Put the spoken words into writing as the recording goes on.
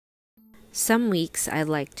Some weeks I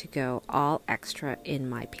like to go all extra in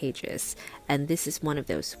my pages, and this is one of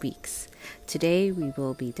those weeks. Today we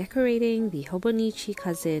will be decorating the Hobonichi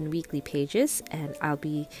Cousin weekly pages, and I'll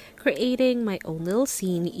be creating my own little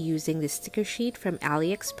scene using this sticker sheet from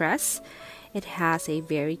AliExpress. It has a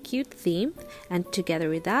very cute theme, and together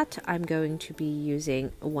with that I'm going to be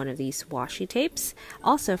using one of these washi tapes,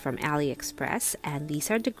 also from AliExpress, and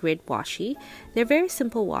these are the grid washi. They're very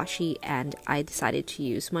simple washi, and I decided to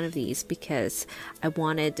use one of these because I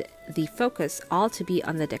wanted the focus all to be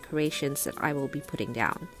on the decorations that I will be putting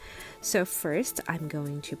down. So first I'm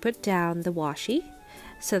going to put down the washi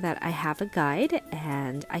so that I have a guide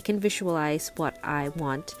and I can visualize what I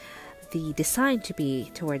want the design to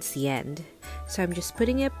be towards the end. So I'm just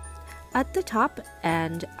putting it at the top,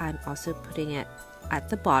 and I'm also putting it at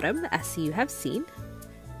the bottom, as you have seen.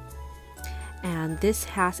 And this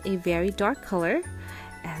has a very dark color,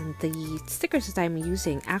 and the stickers that I'm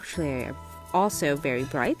using actually are also very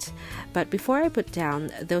bright. But before I put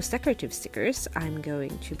down those decorative stickers, I'm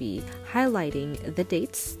going to be highlighting the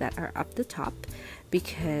dates that are up the top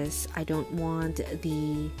because I don't want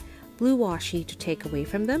the blue washi to take away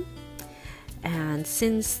from them. And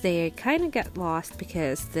since they kind of get lost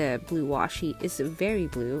because the blue washi is very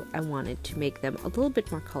blue, I wanted to make them a little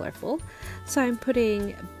bit more colorful. So I'm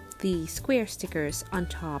putting the square stickers on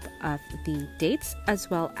top of the dates as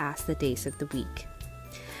well as the days of the week.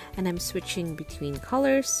 And I'm switching between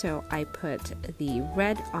colors, so I put the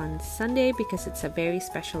red on Sunday because it's a very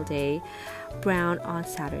special day, brown on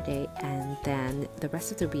Saturday, and then the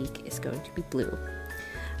rest of the week is going to be blue.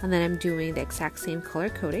 And then I'm doing the exact same color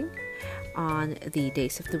coding on the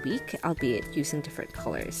days of the week, albeit using different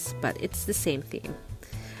colors, but it's the same theme.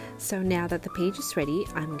 So now that the page is ready,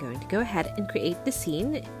 I'm going to go ahead and create the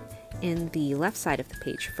scene in the left side of the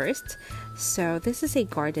page first. So this is a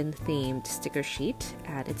garden themed sticker sheet,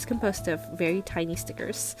 and it's composed of very tiny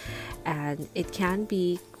stickers, and it can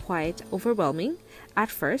be quite overwhelming at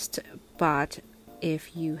first, but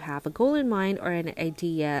if you have a goal in mind or an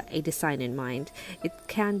idea, a design in mind, it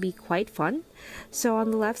can be quite fun. So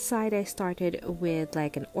on the left side I started with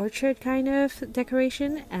like an orchard kind of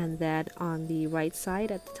decoration, and then on the right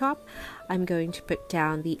side at the top I'm going to put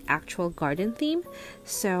down the actual garden theme.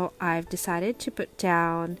 So I've decided to put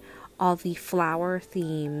down all the flower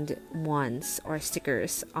themed ones or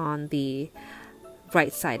stickers on the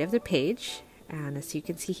right side of the page, and as you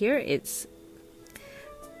can see here, it's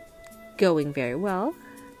going very well,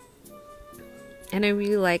 and I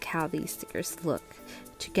really like how these stickers look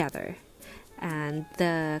together. And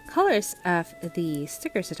the colors of the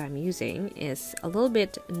stickers that I'm using is a little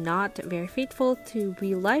bit not very faithful to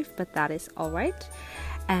real life, but that is alright.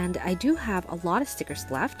 And I do have a lot of stickers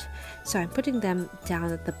left, so I'm putting them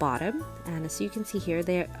down at the bottom, and as you can see here,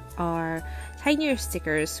 there are tinier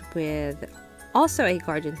stickers with also a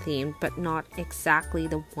garden theme, but not exactly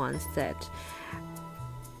the ones that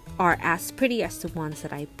are as pretty as the ones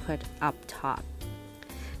that I put up top.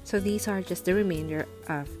 So these are just the remainder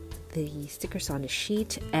of the stickers on the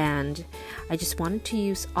sheet, and I just wanted to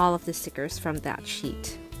use all of the stickers from that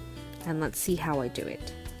sheet, and let's see how I do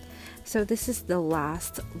it. So this is the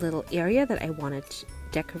last little area that I wanted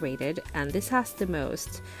decorated, and this has the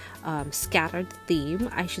most scattered theme,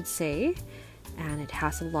 I should say, and it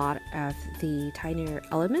has a lot of the tinier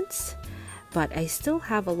elements. But I still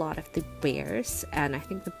have a lot of the bears, and I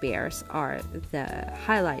think the bears are the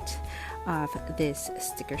highlight of this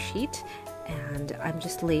sticker sheet, and I'm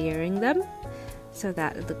just layering them so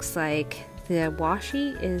that it looks like the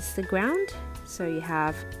washi is the ground. So you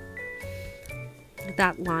have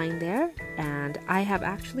that line there, and I have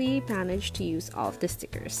actually managed to use all of the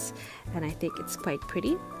stickers, and I think it's quite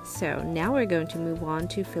pretty. So now we're going to move on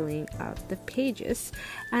to filling out the pages,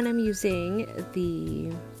 and I'm using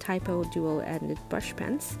the Typo dual-ended brush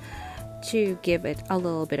pens to give it a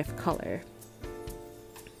little bit of color.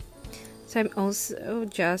 So I'm also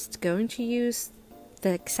just going to use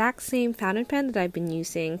the exact same fountain pen that I've been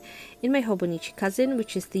using in my Hobonichi Cousin,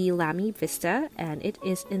 which is the Lamy Vusta, and it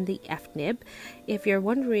is in the F nib. If you're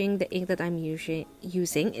wondering, the ink that I'm using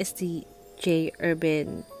is the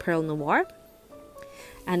𝒗𝒊𝒅𝒆𝒐,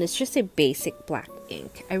 and it's just a basic black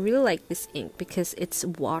ink. I really like this ink because it's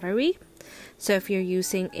watery, so if you're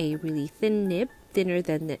using a really thin nib, thinner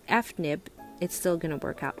than the F nib, it's still gonna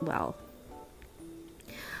work out well.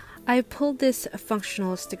 I pulled this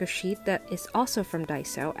functional sticker sheet that is also from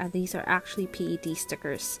Daiso, and these are actually PET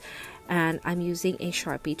stickers, and I'm using a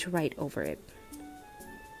Sharpie to write over it.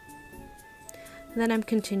 And then I'm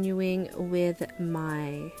continuing with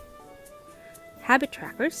my habit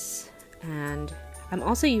trackers, and I'm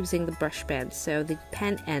also using the brush pen, so the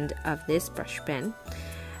pen end of this brush pen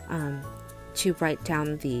to write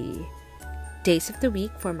down the days of the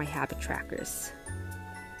week for my habit trackers.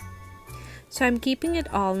 So I'm keeping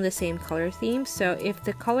it all in the same color theme, so if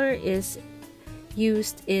the color is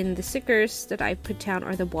used in the stickers that I put down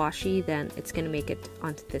or the washi, then it's going to make it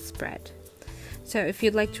onto this spread. So if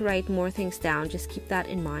you'd like to write more things down, just keep that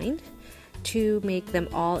in mind to make them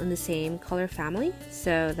all in the same color family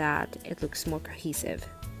so that it looks more cohesive.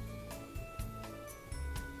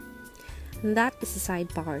 And that is the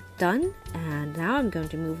sidebar done, and now I'm going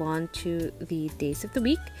to move on to the days of the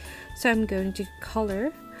week. So I'm going to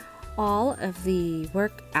color all of the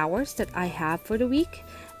work hours that I have for the week,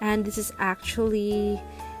 and this is actually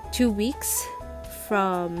 2 weeks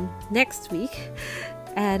from next week,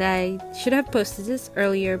 and I should have posted this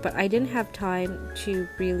earlier, but I didn't have time to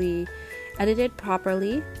really edit it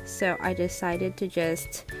properly, so I decided to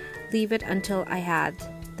just leave it until I had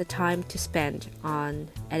the time to spend on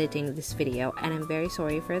editing this video, and I'm very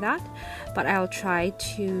sorry for that, but I'll try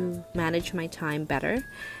to manage my time better.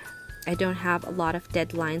 I don't have a lot of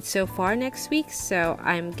deadlines so far next week, so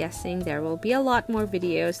I'm guessing there will be a lot more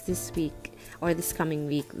videos this week or this coming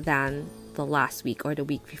week than the last week or the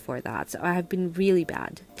week before that. So I have been really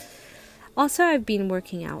bad. Also, I've been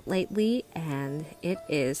working out lately and it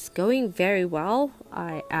is going very well.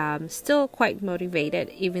 I am still quite motivated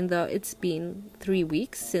even though it's been 3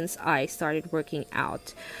 weeks since I started working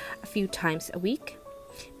out a few times a week,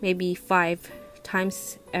 maybe 5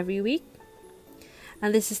 times every week.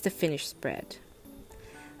 And this is the finished spread.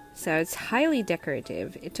 So it's highly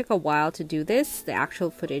decorative. It took a while to do this. The actual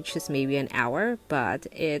footage is maybe an hour, but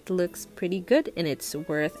it looks pretty good and it's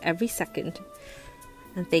worth every second.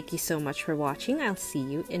 And thank you so much for watching. I'll see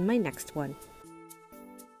you in my next one.